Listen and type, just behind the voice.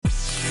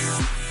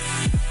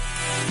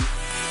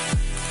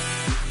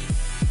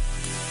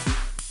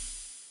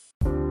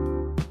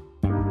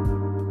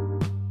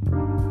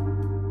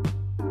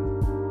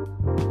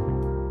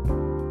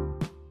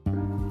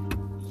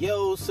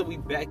so we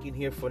back in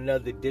here for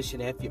another edition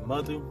of F Your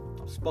Mother.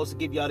 I was supposed to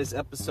give y'all this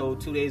episode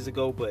 2 days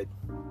ago, but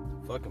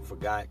fucking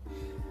forgot.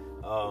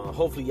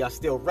 Hopefully y'all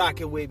still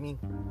rocking with me.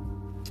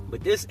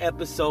 But this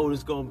episode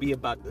is going to be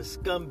about the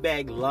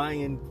scumbag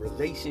lion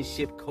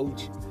relationship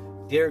coach,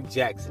 Derrick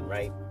Jaxn,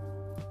 right?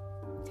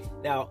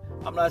 Now,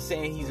 I'm not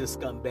saying he's a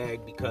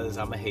scumbag because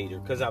I'm a hater,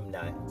 because I'm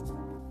not.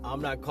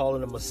 I'm not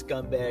calling him a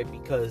scumbag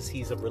because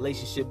he's a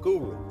relationship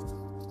guru.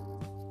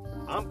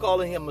 I'm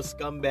calling him a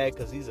scumbag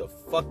because he's a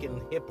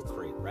fucking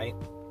hypocrite, right?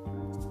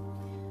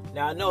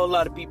 Now, I know a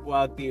lot of people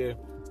out there,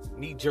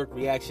 knee-jerk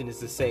reaction is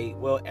to say,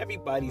 well,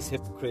 everybody's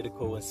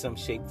hypocritical in some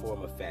shape,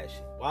 form, or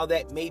fashion. While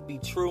that may be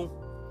true,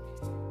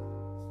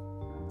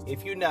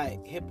 if you're not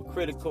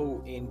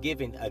hypocritical in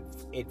giving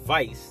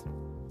advice,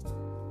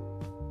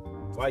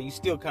 while you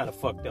still kind of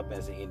fucked up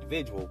as an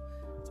individual,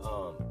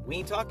 we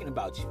ain't talking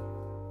about you.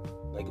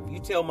 Like, if you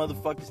tell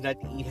motherfuckers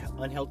not to eat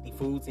unhealthy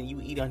foods and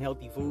you eat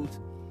unhealthy foods,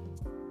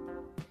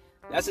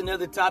 that's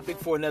another topic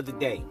for another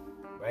day,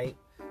 right?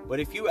 But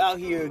if you out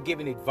here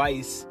giving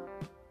advice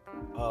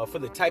for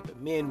the type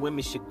of men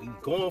women should be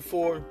going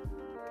for,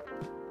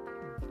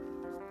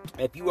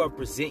 if you are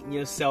presenting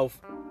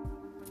yourself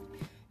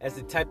as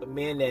the type of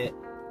man that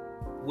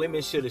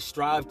women should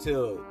strive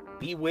to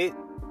be with,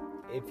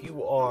 if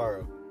you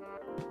are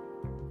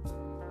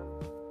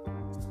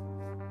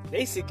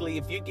basically,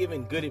 if you're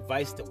giving good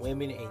advice to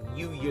women and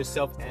you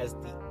yourself as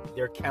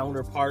their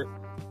counterpart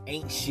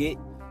ain't shit,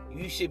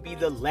 you should be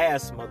the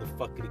last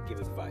motherfucker to give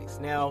advice.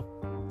 Now,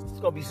 there's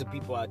going to be some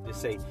people out there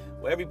say,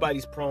 well,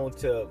 everybody's prone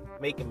to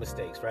making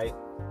mistakes, right?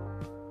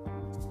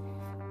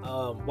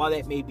 While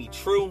that may be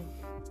true,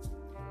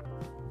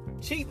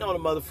 cheating on a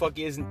motherfucker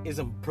is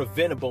a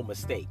preventable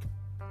mistake,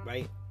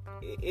 right?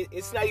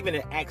 It's not even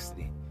an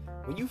accident.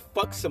 When you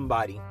fuck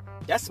somebody,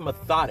 that's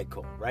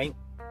methodical, right?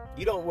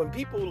 You don't, when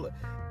people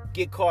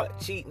get caught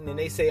cheating and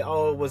they say,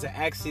 oh, it was an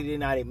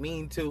accident, I didn't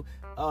mean to,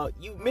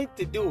 you meant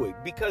to do it,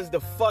 because the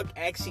fuck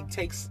actually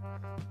takes,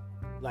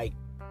 like,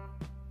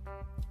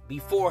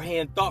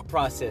 beforehand thought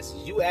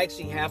processes. You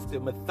actually have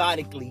to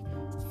methodically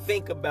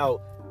think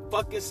about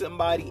fucking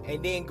somebody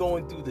and then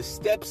going through the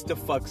steps to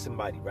fuck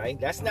somebody, right?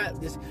 That's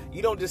not this.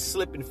 You don't just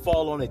slip and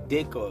fall on a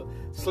dick or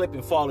slip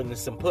and fall into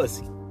some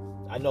pussy.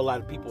 I know a lot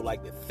of people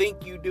like to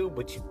think you do,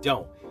 but you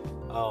don't.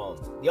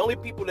 The only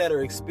people that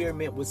are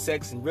experiment with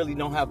sex and really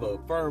don't have a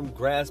firm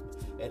grasp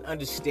and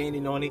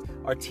understanding on it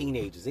are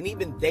teenagers. And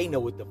even they know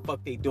what the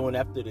fuck they doing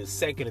after the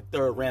second or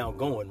third round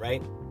going,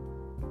 right?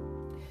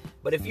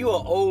 But if you're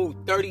an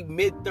old 30,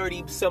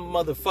 mid-30 some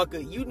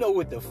motherfucker, you know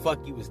what the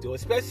fuck you was doing,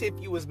 especially if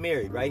you was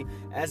married, right?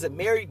 As a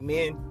married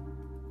man,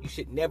 you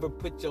should never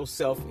put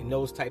yourself in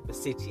those type of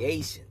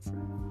situations,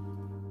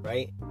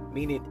 right?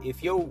 Meaning,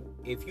 if you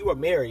are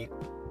married,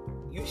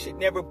 you should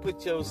never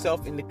put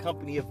yourself in the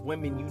company of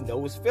women you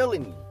know is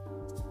feeling you.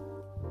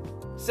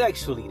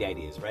 Sexually, that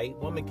is, right?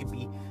 Women can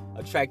be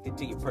attracted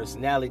to your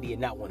personality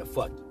and not want to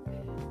fuck you.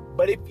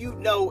 But if you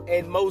know,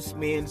 and most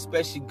men,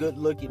 especially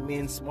good-looking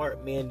men,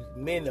 smart men,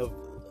 men of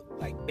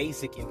like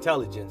basic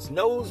intelligence,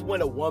 knows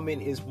when a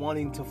woman is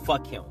wanting to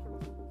fuck him,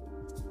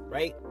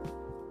 right?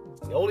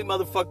 The only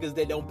motherfuckers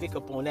that don't pick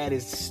up on that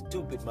is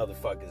stupid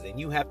motherfuckers. And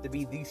you have to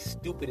be the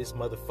stupidest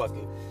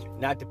motherfucker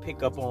not to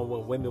pick up on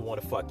when women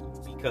want to fuck you.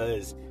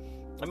 Because,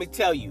 let me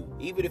tell you,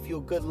 even if you're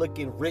a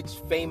good-looking, rich,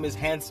 famous,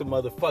 handsome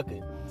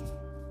motherfucker,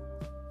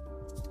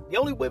 the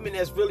only women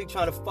that's really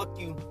trying to fuck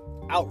you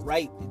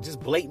outright, just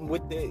blatant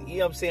with their, you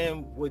know what I'm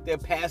saying, with their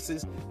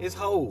passes, is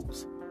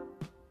hoes.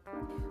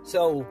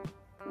 So,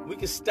 we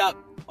can stop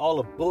all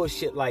the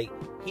bullshit like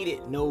he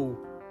didn't know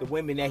the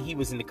women that he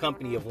was in the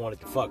company of wanted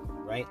to fuck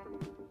him, right?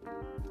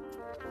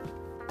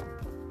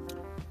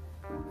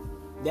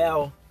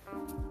 Now,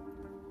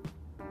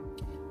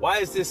 why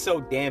is this so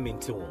damning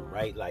to him,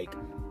 right? Like,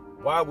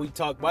 why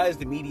is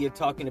the media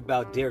talking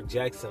about Derrick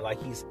Jaxn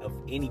like he's of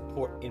any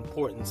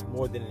importance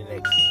more than the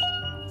next?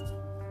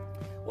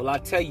 Well, I'll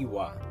tell you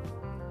why.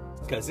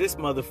 Because this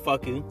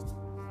motherfucker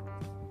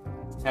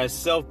has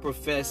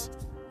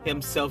self-professed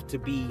himself to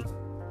be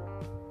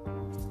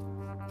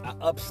an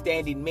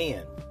upstanding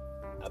man.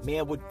 A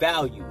man with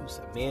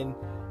values. A man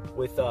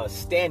with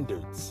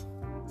standards.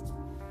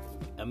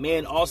 A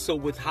man also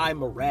with high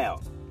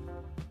morale.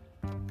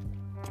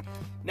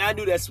 Now, I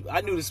knew this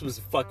was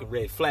a fucking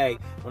red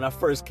flag when I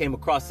first came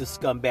across this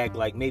scumbag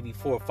like maybe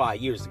 4 or 5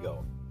 years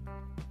ago.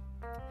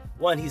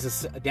 One,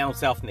 he's a down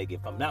south nigga.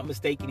 If I'm not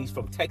mistaken, he's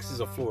from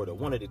Texas or Florida,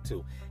 one of the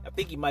two. I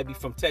think he might be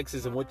from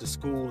Texas and went to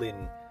school at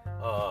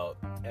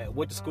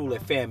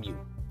FAMU.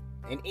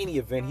 In any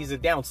event, he's a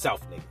down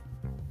south nigga.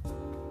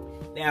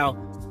 Now,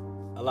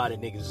 a lot of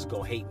niggas is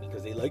gonna hate me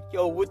because they like,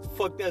 yo, what the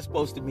fuck that's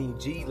supposed to mean,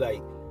 G?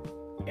 Like,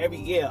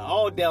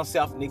 all down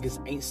south niggas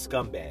ain't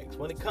scumbags.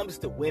 When it comes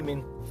to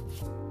women,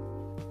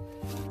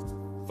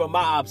 from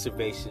my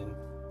observation,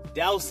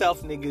 down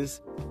south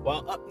niggas,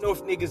 while up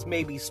north niggas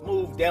may be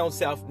smooth, down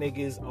south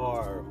niggas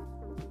are,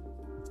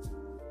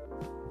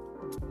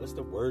 what's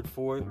the word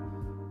for it?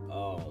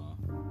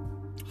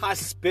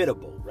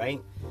 Hospitable,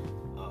 right?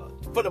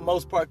 for the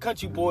most part,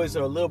 country boys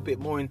are a little bit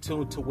more in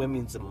tune to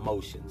women's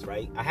emotions,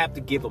 right? I have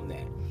to give them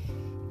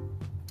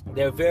that.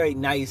 They're very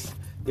nice.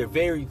 They're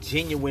very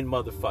genuine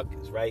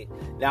motherfuckers, right?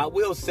 Now, I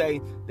will say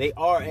they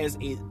are as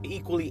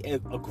equally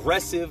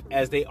aggressive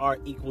as they are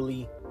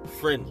equally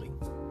friendly.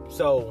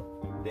 So,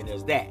 then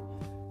there's that.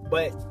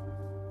 But,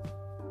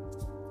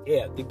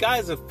 yeah, the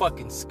guy's a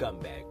fucking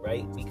scumbag,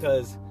 right?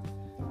 Because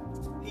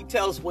he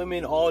tells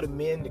women all the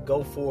men to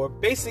go for.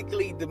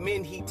 Basically, the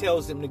men he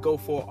tells them to go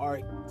for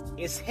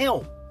it's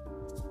him.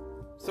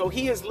 So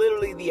he is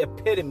literally the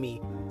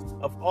epitome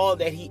of all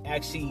that he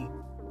actually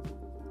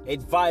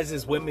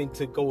advises women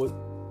to go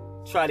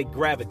try to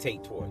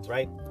gravitate towards,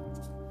 right?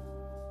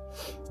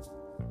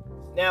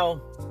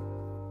 Now,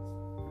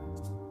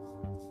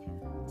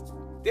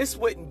 this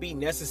wouldn't be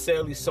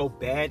necessarily so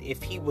bad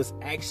if he was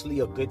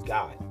actually a good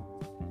guy.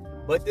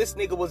 But this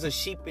nigga was a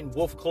sheep in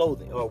wolf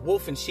clothing, or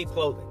wolf in sheep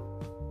clothing.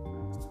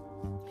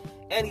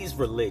 And he's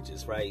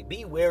religious, right?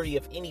 Be wary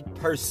of any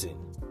person,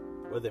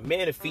 whether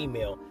man or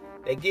female,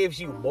 that gives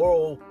you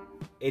moral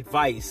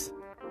advice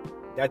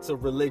that's a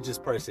religious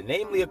person,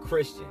 namely a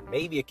Christian,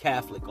 maybe a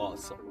Catholic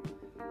also.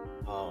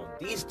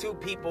 These two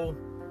people,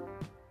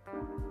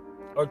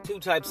 or two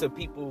types of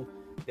people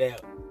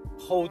that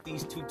hold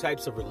these two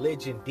types of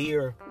religion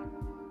dear,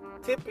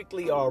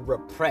 typically are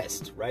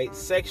repressed, right?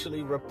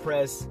 Sexually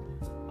repressed,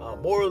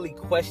 morally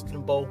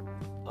questionable,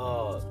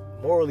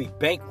 morally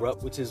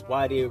bankrupt, which is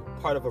why they're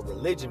part of a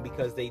religion,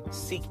 because they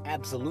seek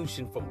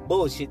absolution from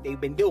bullshit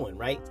they've been doing,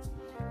 right?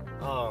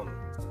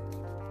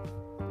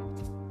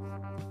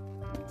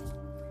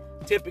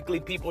 Typically,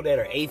 people that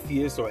are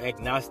atheists or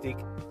agnostic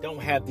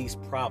don't have these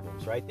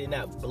problems, right? They're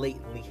not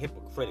blatantly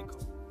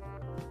hypocritical.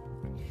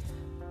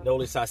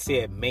 Notice I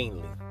said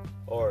mainly,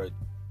 or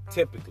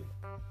typically.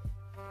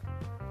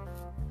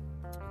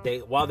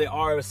 While there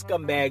are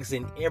scumbags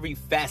in every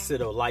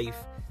facet of life,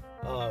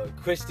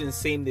 Christians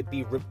seem to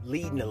be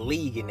leading the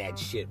league in that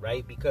shit,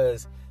 right?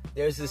 Because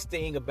there's this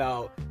thing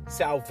about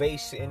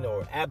salvation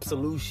or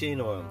absolution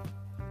or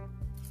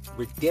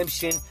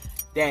redemption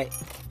that,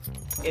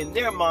 in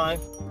their mind,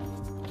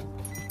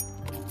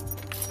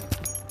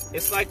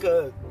 it's like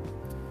a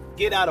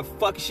get out of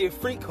fuck shit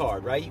free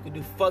card, right? You can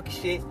do fuck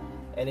shit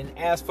and then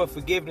ask for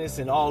forgiveness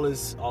and all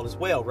is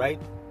well, right?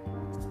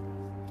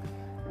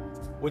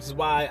 Which is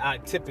why I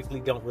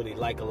typically don't really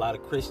like a lot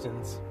of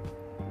Christians.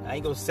 I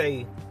ain't gonna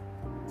say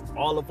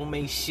all of them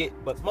ain't shit,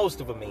 but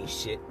most of them ain't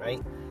shit,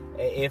 right?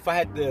 If I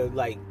had to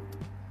like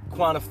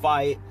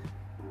quantify it,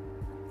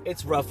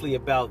 it's roughly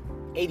about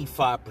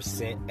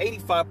 85%.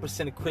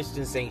 85% of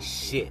Christians ain't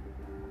shit.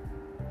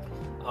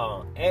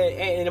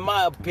 And in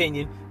my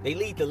opinion, they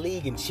lead the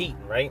league in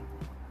cheating, right?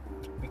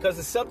 Because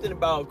there's something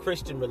about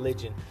Christian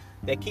religion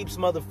that keeps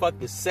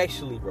motherfuckers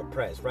sexually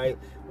repressed, right?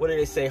 What do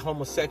they say?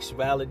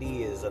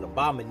 Homosexuality is an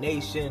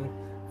abomination.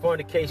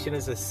 Fornication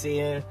is a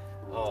sin.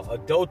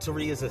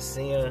 Adultery is a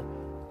sin.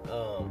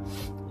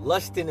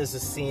 Lusting is a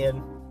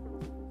sin.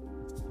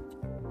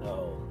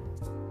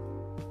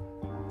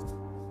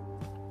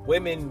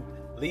 Women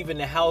leaving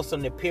the house on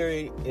their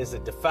period is a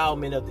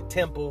defilement of the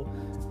temple.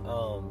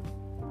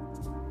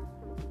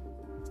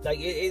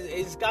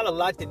 It's got a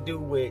lot to do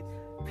with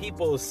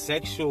people's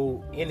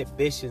sexual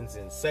inhibitions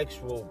and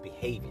sexual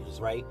behaviors,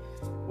 right?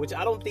 Which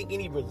I don't think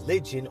any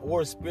religion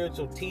or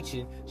spiritual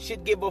teaching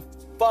should give a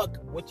fuck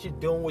what you're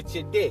doing with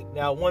your dick.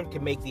 Now, one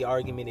can make the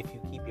argument, if you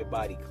keep your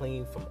body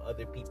clean from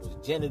other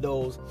people's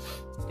genitals,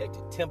 that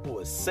your temple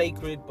is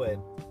sacred, but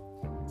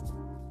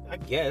I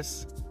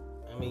guess,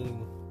 I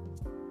mean,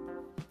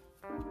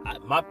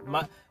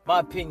 my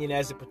opinion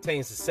as it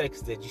pertains to sex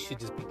is that you should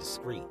just be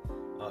discreet.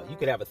 You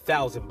could have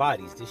 1,000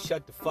 bodies. Just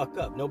shut the fuck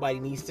up. Nobody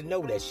needs to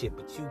know that shit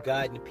but you,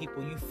 God, and the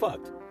people you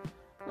fucked.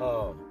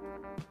 So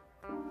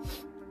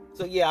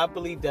yeah, I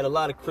believe that a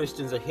lot of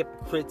Christians are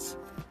hypocrites.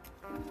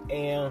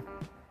 And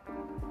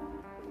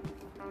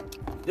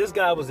this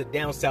guy was a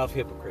down south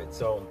hypocrite.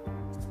 So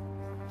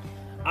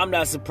I'm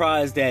not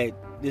surprised that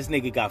this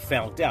nigga got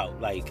found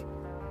out. Like,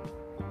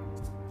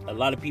 a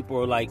lot of people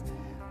are like,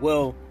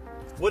 well,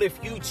 what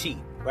if you cheat,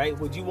 right?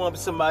 Would you want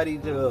somebody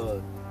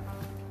to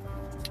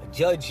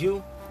judge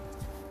you?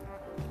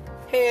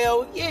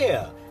 Hell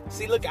yeah.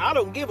 See, look, I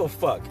don't give a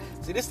fuck.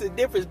 See, this is the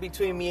difference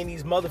between me and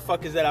these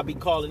motherfuckers that I be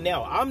calling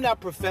now. I'm not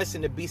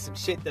professing to be some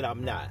shit that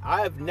I'm not.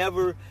 I have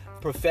never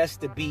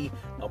professed to be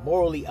a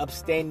morally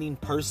upstanding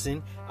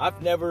person.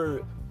 I've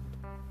never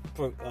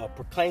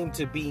proclaimed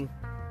to be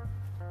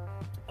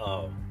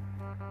a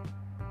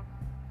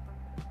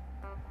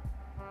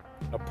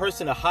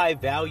person of high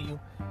value.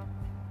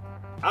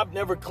 I've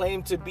never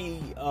claimed to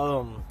be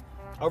a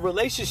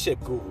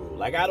relationship guru.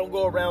 Like, I don't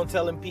go around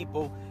telling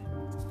people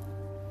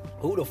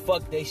who the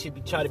fuck they should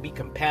be trying to be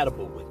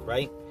compatible with,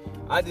 right?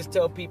 I just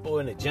tell people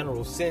in a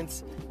general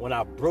sense, when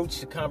I broach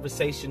the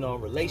conversation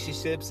on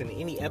relationships in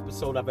any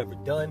episode I've ever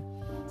done,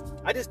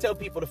 I just tell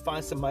people to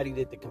find somebody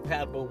that they're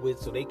compatible with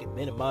so they can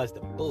minimize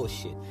the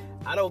bullshit.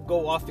 I don't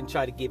go off and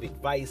try to give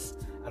advice.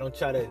 I don't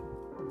try to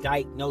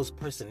diagnose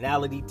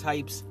personality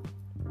types.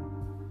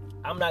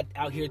 I'm not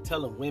out here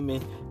telling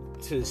women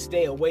to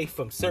stay away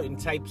from certain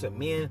types of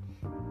men.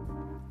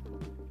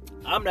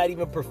 I'm not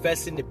even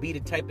professing to be the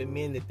type of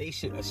men that they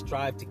should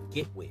strive to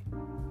get with.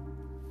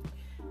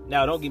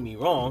 Now, don't get me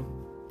wrong,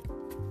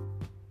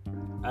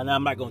 and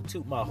I'm not going to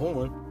toot my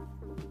horn.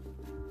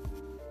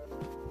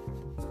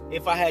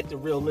 If I had to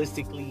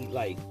realistically,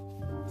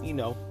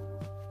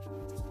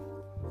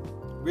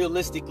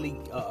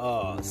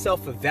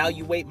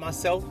 self-evaluate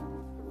myself,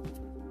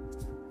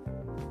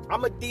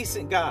 I'm a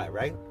decent guy,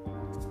 right?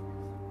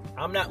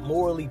 I'm not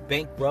morally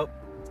bankrupt.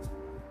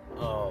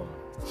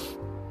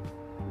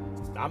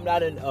 I'm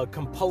not a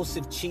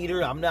compulsive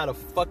cheater. I'm not a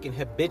fucking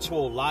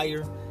habitual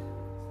liar.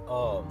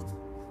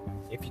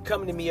 If you're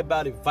coming to me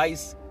about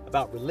advice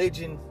about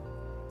religion,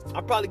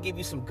 I'll probably give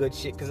you some good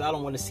shit because I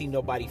don't want to see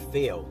nobody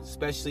fail,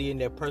 especially in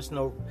their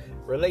personal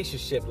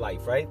relationship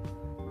life, right?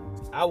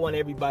 I want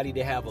everybody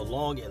to have a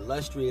long,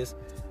 illustrious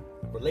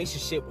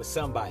relationship with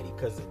somebody,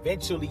 because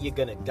eventually you're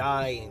gonna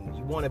die and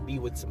you want to be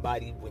with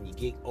somebody when you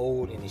get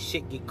old and the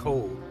shit get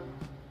cold.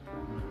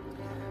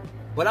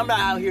 But I'm not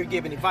out here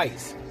giving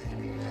advice.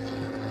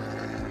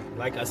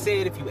 Like I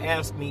said, if you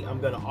ask me,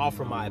 I'm gonna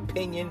offer my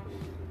opinion,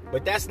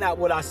 but that's not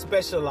what I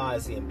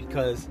specialize in,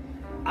 because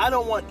I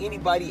don't want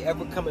anybody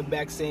ever coming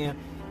back saying,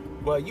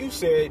 well, you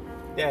said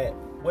that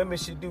women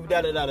should do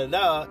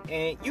da-da-da-da-da,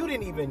 and you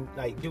didn't even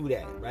do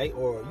that, right?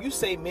 Or you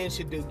say men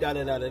should do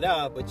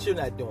da-da-da-da-da, but you're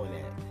not doing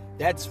that.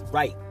 That's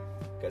right,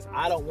 because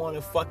I don't want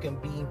to fucking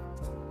be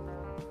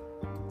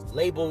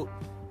labeled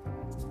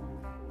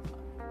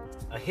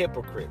a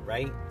hypocrite,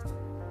 right?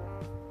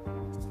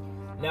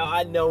 Now,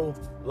 I know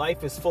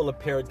life is full of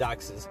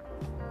paradoxes.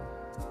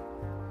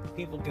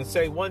 People can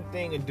say one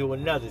thing and do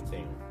another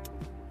thing.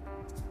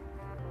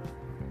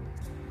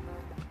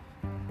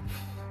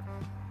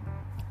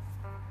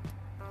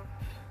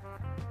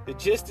 The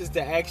gist is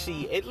to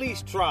actually at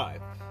least try.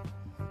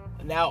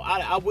 Now,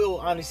 I will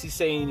honestly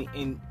say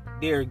in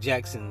Derrick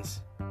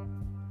Jaxn's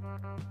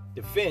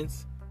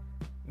defense,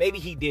 maybe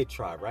he did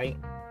try, right?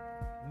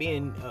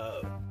 Being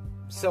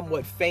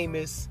somewhat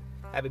famous,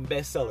 having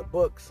bestseller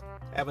books,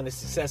 having a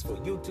successful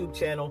YouTube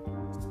channel.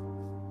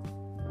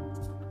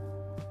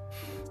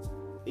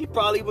 He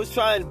probably was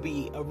trying to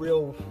be a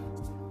real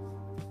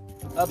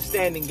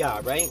upstanding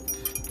guy, right?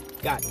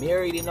 Got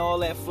married and all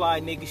that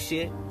fly nigga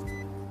shit.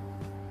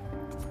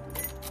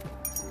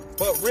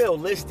 But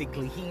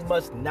realistically, he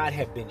must not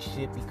have been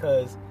shit,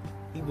 because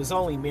he was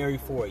only married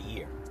for a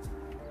year.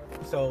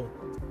 So,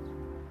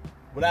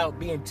 without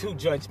being too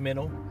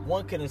judgmental,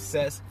 one can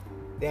assess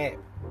that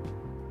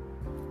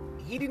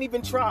he didn't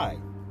even try.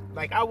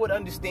 Like, I would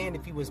understand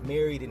if he was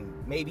married and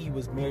maybe he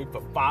was married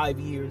for 5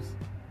 years,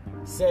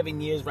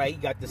 7 years, right?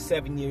 He got the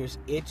 7 years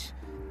itch.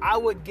 I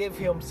would give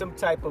him some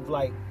type of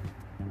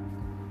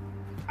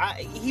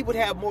he would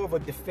have more of a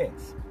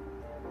defense.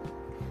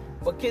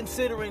 But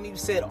considering he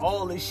said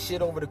all this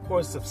shit over the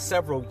course of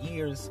several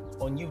years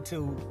on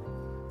YouTube,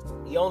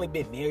 he only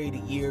been married a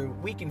year,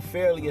 we can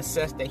fairly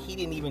assess that he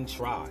didn't even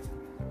try,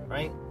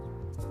 right?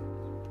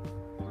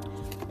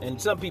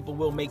 And some people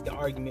will make the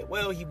argument,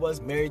 well, he was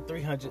married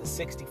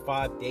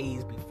 365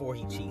 days before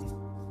he cheated.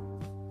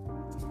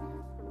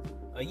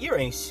 A year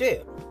ain't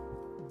shit.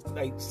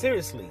 Like,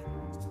 seriously.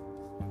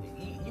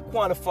 You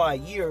quantify a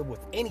year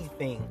with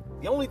anything.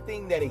 The only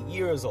thing that a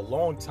year is a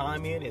long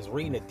time in is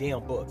reading a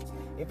damn book.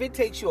 If it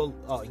takes you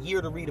a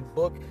year to read a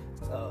book,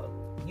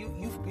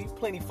 you're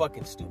plenty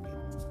fucking stupid.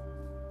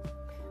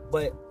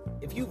 But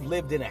if you've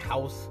lived in a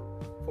house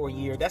for a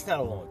year, that's not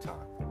a long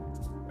time,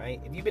 right?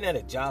 If you've been at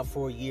a job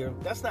for a year,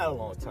 that's not a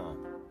long time.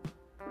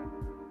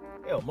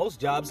 Hell, most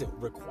jobs that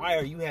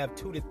require you have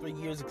 2 to 3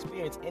 years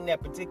experience in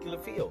that particular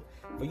field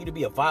for you to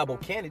be a viable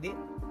candidate.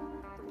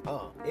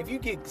 If you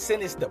get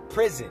sentenced to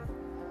prison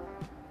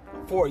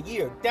for a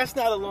year, that's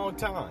not a long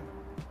time.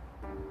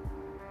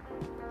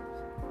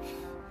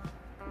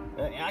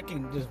 I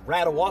can just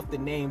rattle off the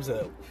names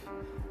of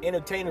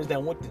entertainers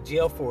that went to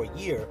jail for a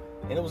year,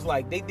 and it was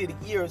like they did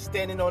a year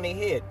standing on their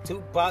head.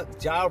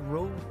 Tupac, Ja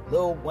Rule,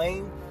 Lil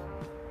Wayne,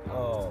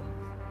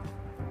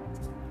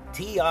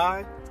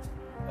 T.I.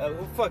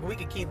 Fuck, we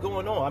could keep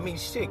going on. I mean,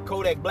 shit,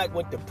 Kodak Black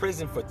went to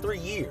prison for 3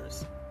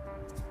 years.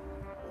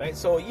 Right?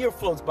 So a year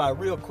floats by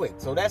real quick.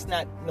 So that's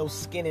not no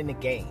skin in the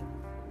game.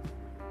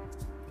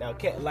 Now,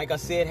 like I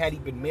said, had he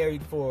been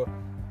married for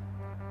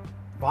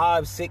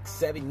 5, 6,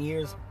 7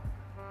 years,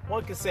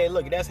 one could say,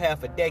 look, that's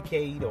half a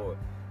decade, or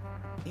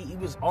he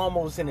was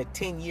almost in a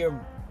 10-year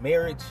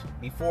marriage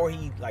before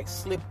he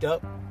slipped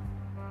up.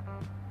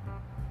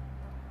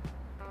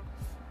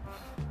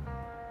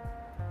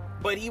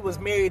 But he was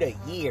married a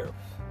year.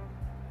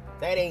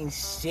 That ain't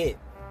shit.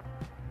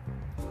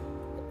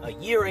 A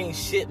year ain't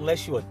shit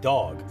unless you're a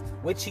dog,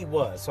 which he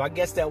was. So I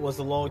guess that was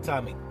a long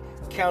time. It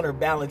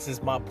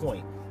counterbalances my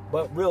point.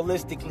 But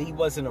realistically, he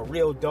wasn't a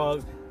real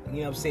dog. You know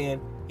what I'm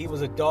saying? He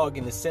was a dog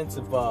in the sense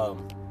of,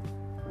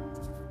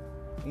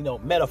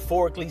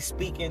 metaphorically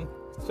speaking.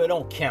 So it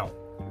don't count.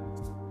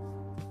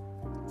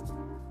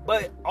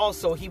 But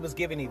also, he was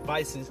giving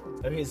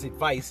his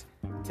advice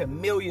to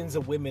millions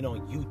of women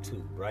on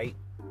YouTube, right?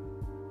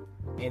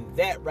 And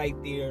that right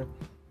there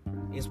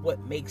is what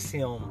makes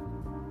him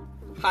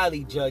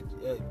highly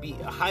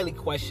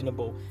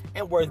questionable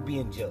and worth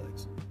being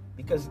judged.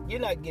 Because you're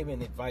not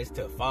giving advice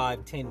to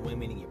 5-10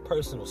 women in your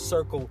personal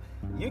circle.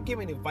 You're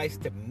giving advice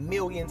to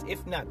millions,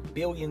 if not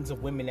billions,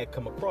 of women that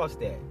come across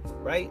that,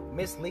 right?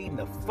 Misleading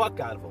the fuck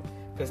out of them.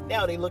 Because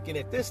now they looking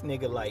at this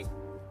nigga like,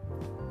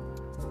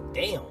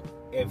 damn,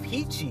 if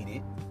he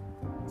cheated,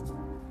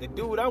 the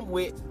dude I'm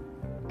with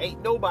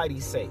ain't nobody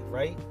safe,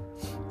 right?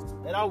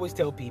 And I always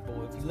tell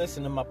people, if you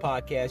listen to my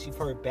podcast, you've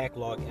heard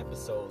backlog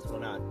episodes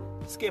when I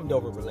skimmed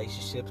over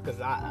relationships, because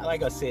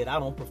like I said, I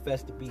don't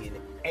profess to be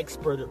an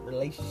expert at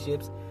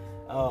relationships.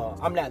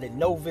 I'm not a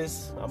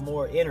novice. I'm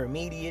more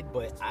intermediate,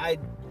 but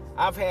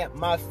I've had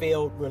my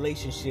failed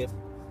relationship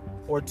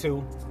or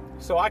two,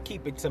 so I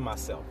keep it to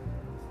myself.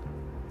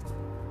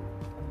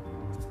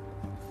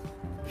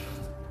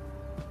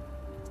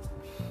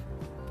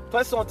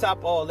 Plus, on top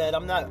of all that,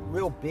 I'm not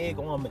real big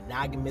on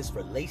monogamous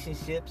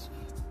relationships.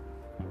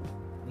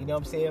 You know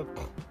what I'm saying?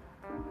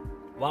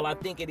 While I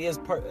think it is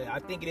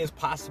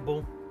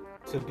possible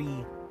to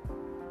be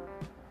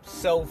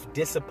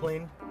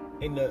self-disciplined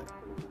in the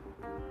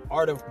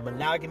art of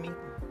monogamy,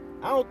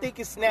 I don't think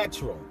it's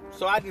natural.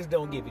 So I just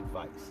don't give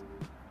advice.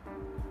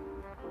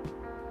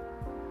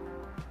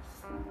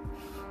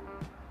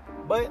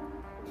 But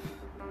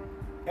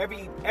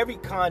every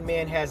con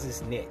man has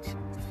his niche.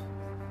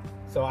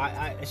 So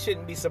I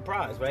shouldn't be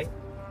surprised, right?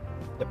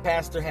 The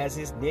pastor has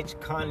his niche,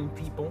 conning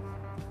people.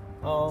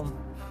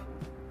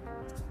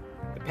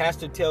 The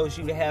pastor tells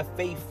you to have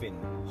faith and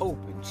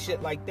hope and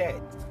shit like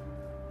that.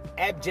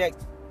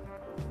 Adjectives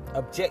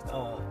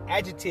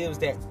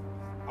that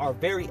are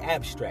very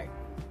abstract.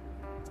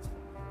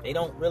 They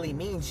don't really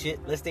mean shit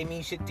unless they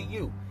mean shit to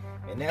you.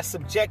 And that's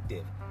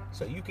subjective.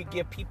 So you could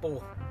give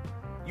people,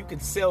 you can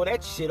sell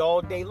that shit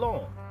all day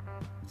long.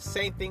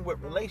 Same thing with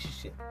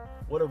relationship.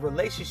 What a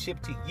relationship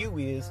to you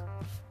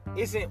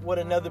isn't what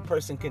another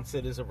person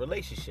considers a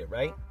relationship,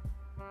 right?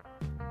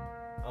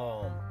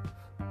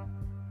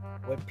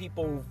 What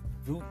people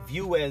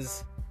view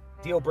as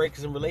deal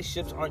breakers in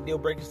relationships aren't deal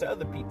breakers to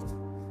other people.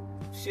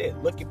 Shit,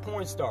 look at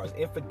porn stars.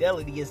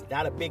 Infidelity is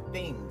not a big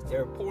thing.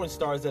 There are porn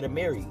stars that are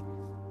married.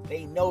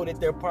 They know that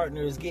their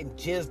partner is getting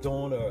jizzed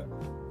on or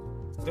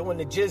doing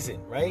the jizzing,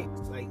 right?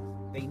 Like,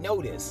 they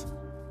know this.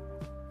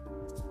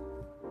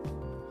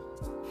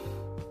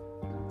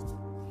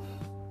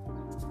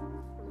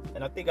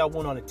 And I think I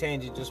went on a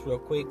tangent just real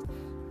quick.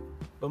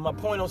 But my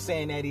point on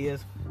saying that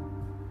is,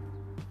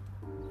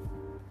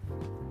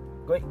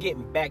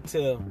 getting back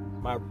to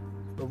my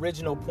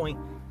original point,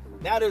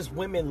 now there's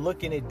women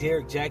looking at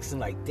Derrick Jaxn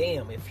like,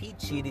 damn, if he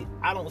cheated,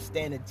 I don't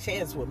stand a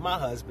chance with my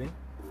husband.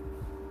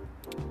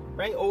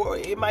 Right? Or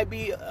it might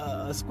be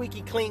a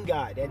squeaky clean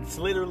guy that's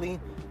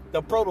literally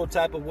the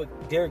prototype of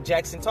what Derrick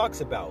Jaxn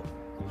talks about.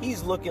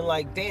 He's looking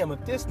like, damn,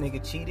 if this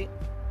nigga cheated,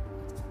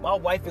 my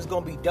wife is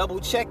gonna be double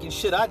checking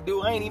shit I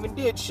do. I ain't even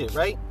did shit,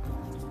 right?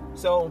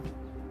 So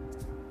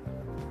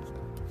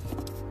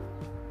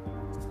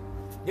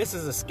this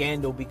is a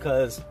scandal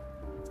because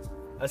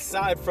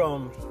aside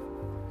from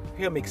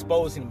him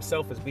exposing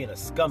himself as being a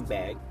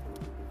scumbag,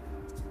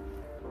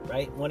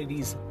 right? One of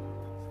these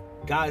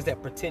guys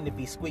that pretend to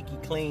be squeaky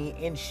clean,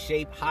 in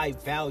shape, high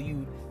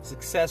valued,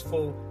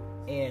 successful,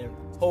 and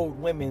hold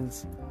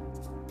women's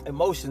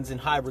emotions in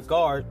high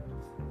regard.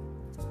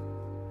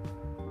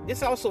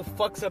 This also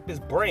fucks up his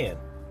brand,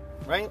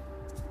 right?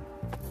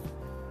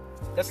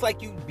 That's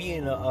like you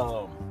being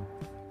a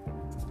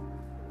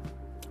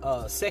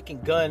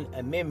Second Gun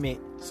Amendment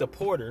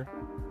supporter,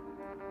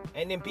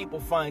 and then people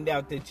find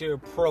out that you're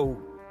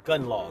pro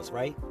gun laws,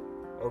 right?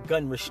 Or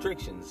gun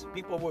restrictions.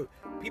 People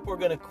are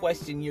gonna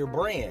question your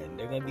brand.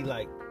 They're gonna be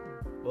like,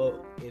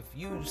 well, if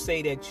you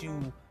say that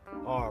you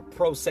are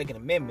pro Second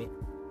Amendment,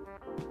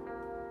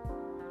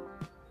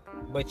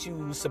 but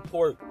you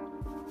support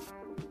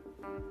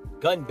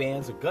gun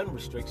bans or gun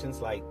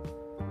restrictions, like,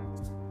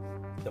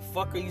 the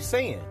fuck are you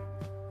saying?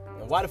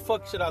 And why the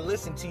fuck should I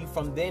listen to you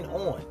from then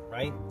on,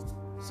 right?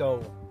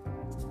 So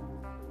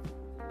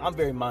I'm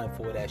very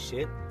mindful of that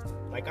shit.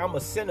 Like, I'm a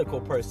cynical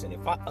person.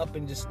 If I up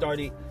and just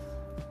started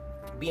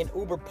being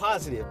uber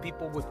positive,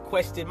 people would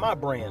question my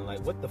brand. Like,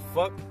 what the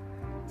fuck?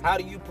 How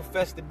do you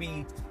profess to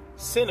be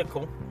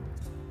cynical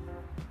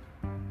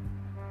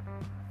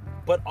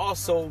but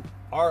also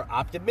are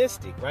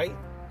optimistic, right?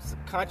 It's a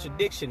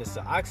contradiction. It's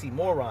an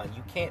oxymoron.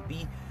 You can't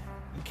be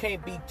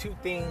two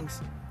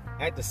things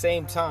at the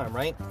same time,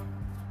 right?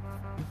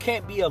 You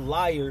can't be a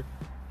liar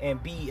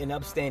and be an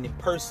upstanding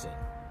person.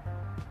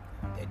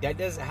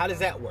 How does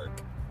that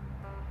work?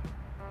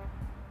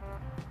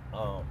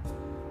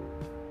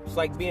 It's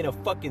like being a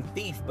fucking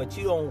thief, but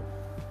you don't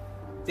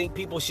think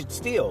people should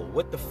steal.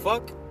 What the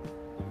fuck?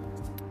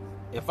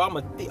 If I'm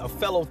a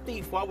fellow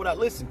thief, why would I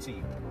listen to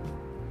you?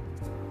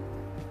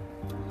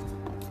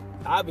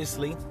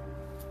 Obviously,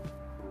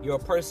 you're a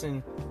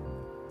person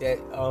that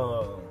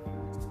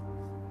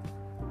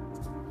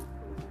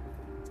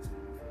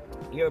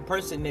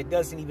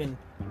doesn't even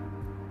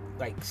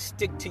like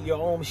stick to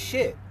your own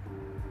shit.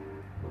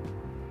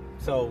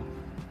 So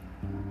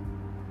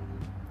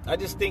I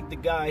just think the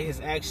guy has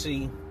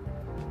actually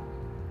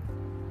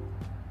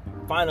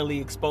finally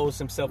exposed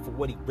himself for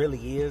what he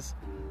really is.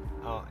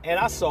 And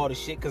I saw the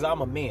shit because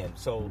I'm a man.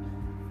 So,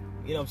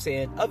 you know what I'm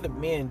saying? Other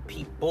men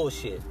peep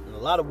bullshit. And a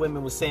lot of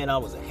women were saying I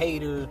was a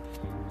hater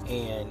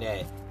and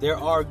that there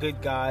are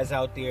good guys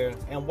out there.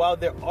 And while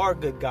there are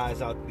good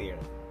guys out there,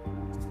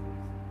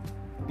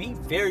 be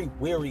very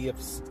wary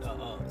of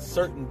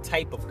certain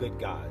type of good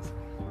guys,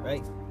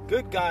 right?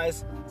 Good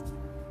guys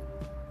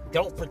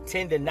don't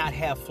pretend to not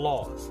have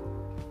flaws.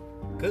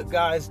 Good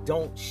guys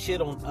don't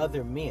shit on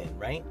other men,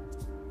 right?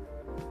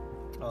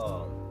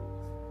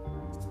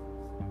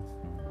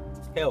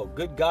 Hell,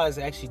 good guys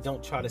actually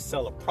don't try to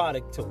sell a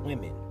product to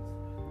women.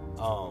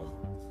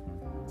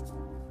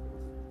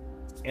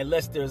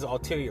 Unless there's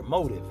ulterior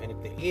motive. And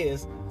if there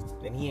is,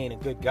 then he ain't a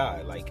good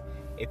guy. Like,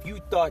 if you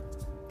thought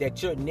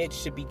that your niche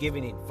should be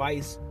giving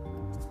advice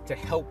to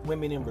help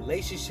women in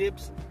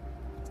relationships,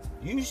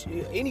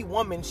 any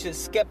woman should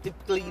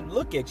skeptically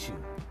look at you.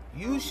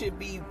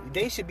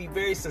 They should be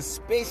very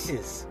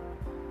suspicious,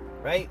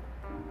 right?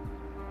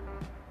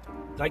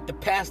 Like the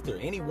pastor.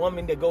 Any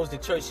woman that goes to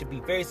church should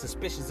be very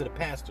suspicious of the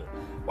pastor.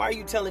 Why are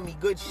you telling me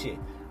good shit?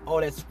 Oh,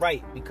 that's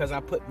right, because I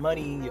put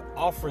money in your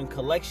offering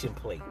collection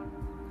plate.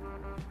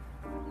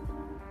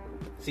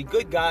 See,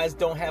 good guys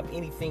don't have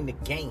anything to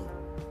gain.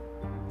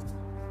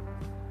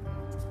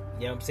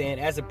 You know what I'm saying?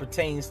 As it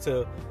pertains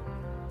to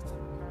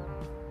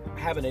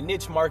having a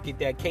niche market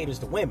that caters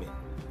to women.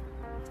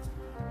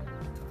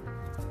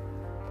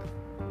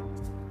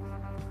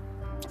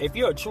 If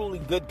you're a truly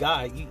good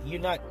guy, you're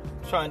not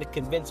trying to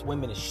convince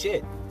women of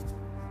shit.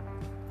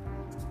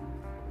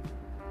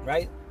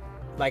 Right?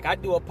 Like, I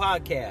do a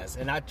podcast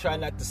and I try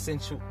not to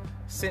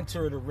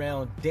center it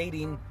around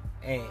dating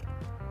and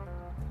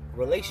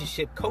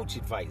relationship coach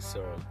advice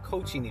or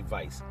coaching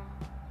advice.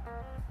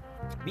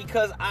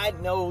 Because I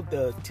know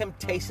the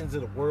temptations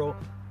of the world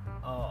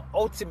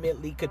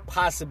ultimately could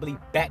possibly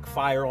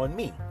backfire on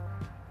me.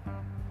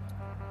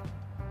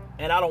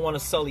 And I don't want to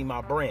sully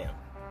my brand.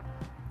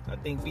 I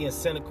think being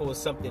cynical is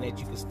something that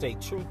you can stay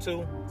true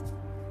to.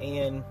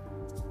 And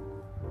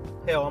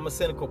hell, I'm a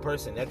cynical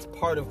person. That's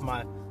part of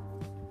my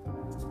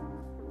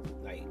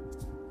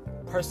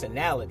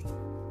personality.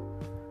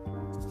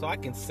 So I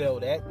can sell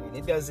that and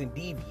it doesn't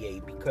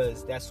deviate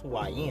because that's who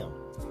I am.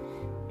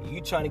 You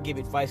trying to give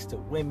advice to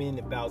women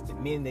about the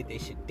men that they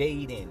should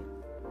date and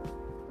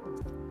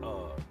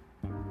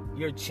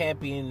you're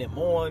championing them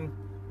on.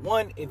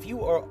 One, if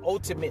you are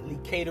ultimately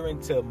catering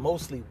to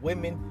mostly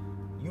women,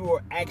 you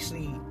are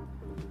actually,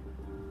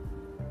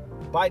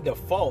 by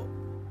default,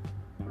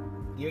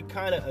 you're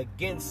kind of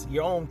against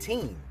your own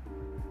team.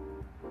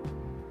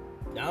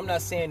 Now, I'm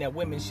not saying that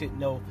women should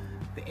know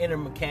the inner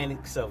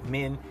mechanics of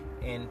men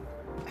and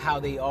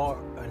how they are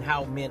and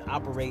how men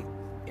operate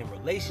in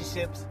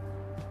relationships.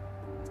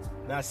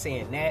 I'm not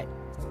saying that.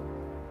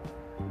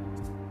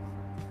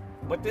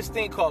 But this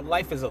thing called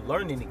life is a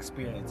learning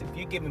experience. If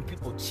you're giving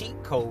people cheat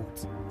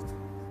codes,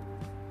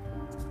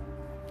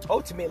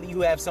 ultimately you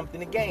have something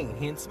to gain,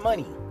 hence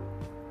money.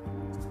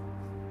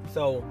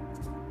 So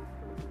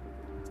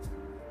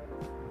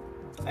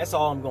that's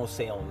all I'm going to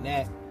say on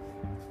that.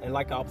 And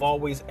like I've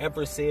always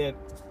ever said,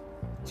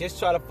 just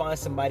try to find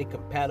somebody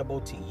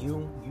compatible to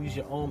you. Use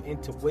your own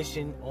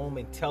intuition, own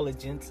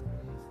intelligence,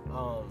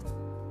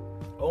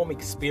 own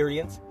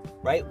experience,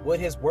 right? What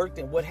has worked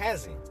and what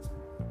hasn't.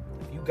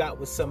 If you got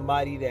with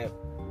somebody that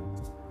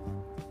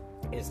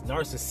is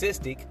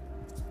narcissistic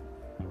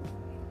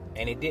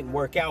and it didn't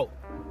work out,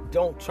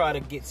 don't try to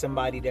get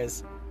somebody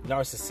that's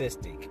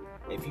narcissistic.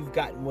 If you've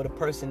gotten with a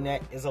person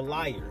that is a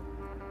liar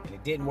and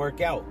it didn't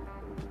work out,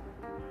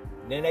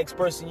 the next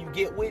person you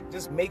get with,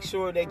 just make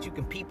sure that you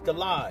can peep the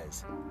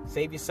lies.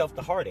 Save yourself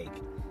the heartache.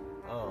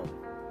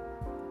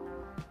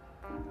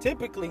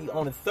 Typically,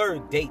 on a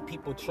third date,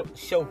 people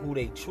show who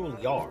they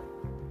truly are.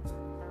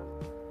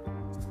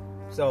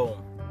 So,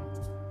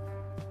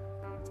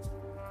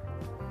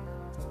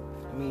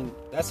 I mean,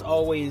 that's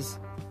always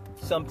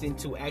something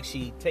to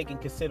actually take in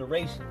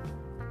consideration.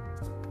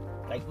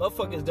 Like,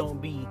 motherfuckers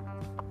don't be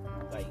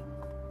like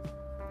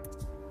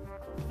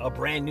a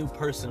brand new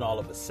person all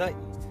of a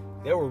sudden.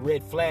 There were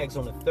red flags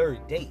on the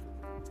third date.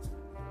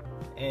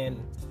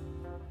 And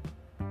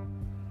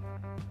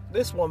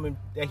this woman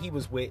that he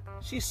was with,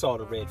 she saw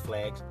the red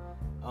flags.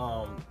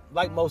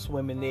 Like most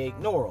women, they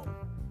ignore them.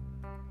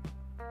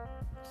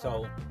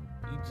 So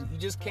you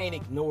just can't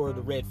ignore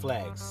the red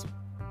flags.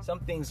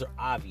 Some things are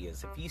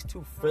obvious. If he's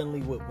too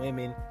friendly with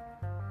women,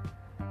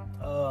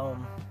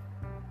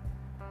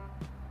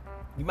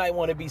 you might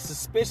want to be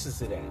suspicious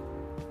of that.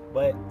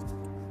 But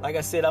like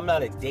I said, I'm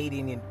not a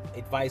dating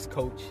advice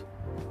coach.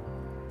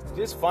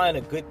 Just find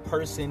a good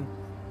person,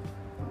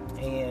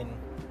 and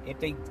if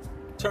they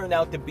turn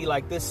out to be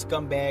like this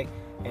scumbag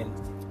and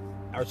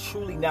are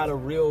truly not a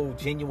real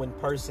genuine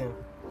person,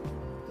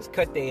 just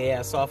cut their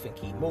ass off and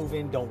keep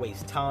moving. Don't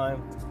waste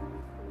time.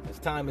 This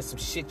time is some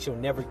shit you'll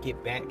never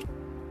get back.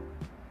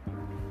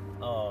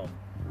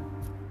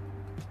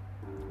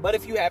 But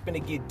if you happen to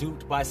get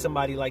duped by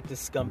somebody like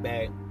this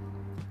scumbag,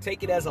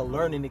 take it as a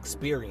learning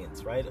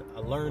experience, right?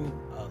 A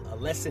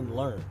lesson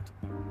learned.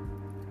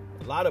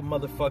 A lot of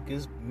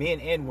motherfuckers, men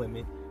and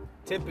women,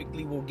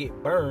 typically will get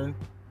burned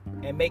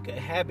and make a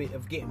habit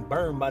of getting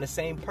burned by the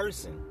same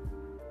person,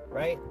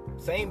 right?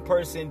 Same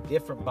person,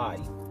 different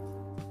body.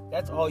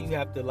 That's all you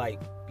have to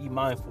like be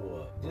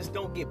mindful of. Just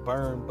don't get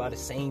burned by the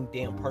same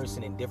damn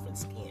person in different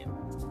skin.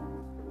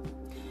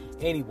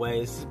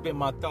 Anyways, this has been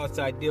my thoughts,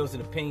 ideals,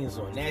 and opinions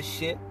on that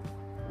shit.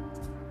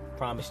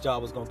 Promised y'all I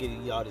was gonna get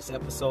y'all this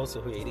episode,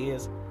 so here it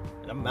is,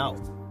 and I'm out.